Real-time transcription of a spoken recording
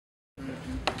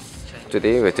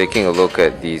Today we're taking a look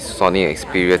at the Sony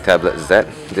Xperia Tablet Z.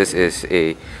 This is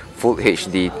a full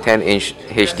HD 10-inch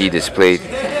HD display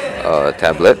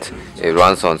tablet. It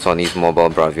runs on Sony's Mobile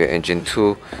Bravia Engine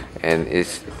 2 and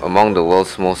is among the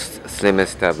world's most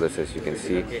slimmest tablets. As you can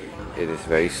see, it is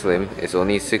very slim. It's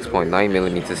only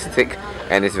 6.9mm thick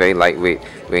and it's very lightweight,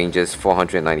 weighing just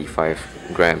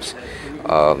 495 grams.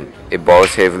 It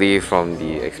borrows heavily from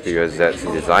the Xperia Z's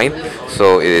design,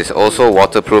 so it is also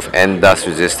waterproof and dust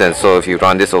resistant. So if you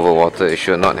run this over water, it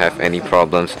should not have any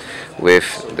problems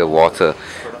with the water.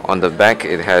 On the back,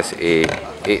 it has a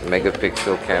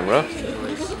 8-megapixel camera.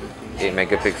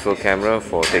 8-megapixel camera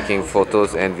for taking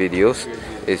photos and videos.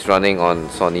 It's running on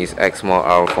Sony's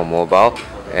X-R for mobile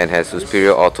and has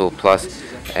Xperia Auto Plus.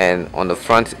 And on the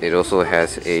front, it also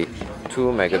has a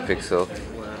 2-megapixel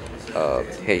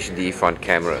HD front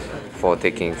camera for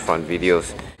taking front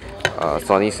videos.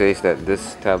 Sony says that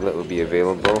this tablet will be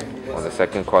available on the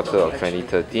second quarter of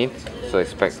 2013, so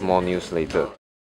expect more news later.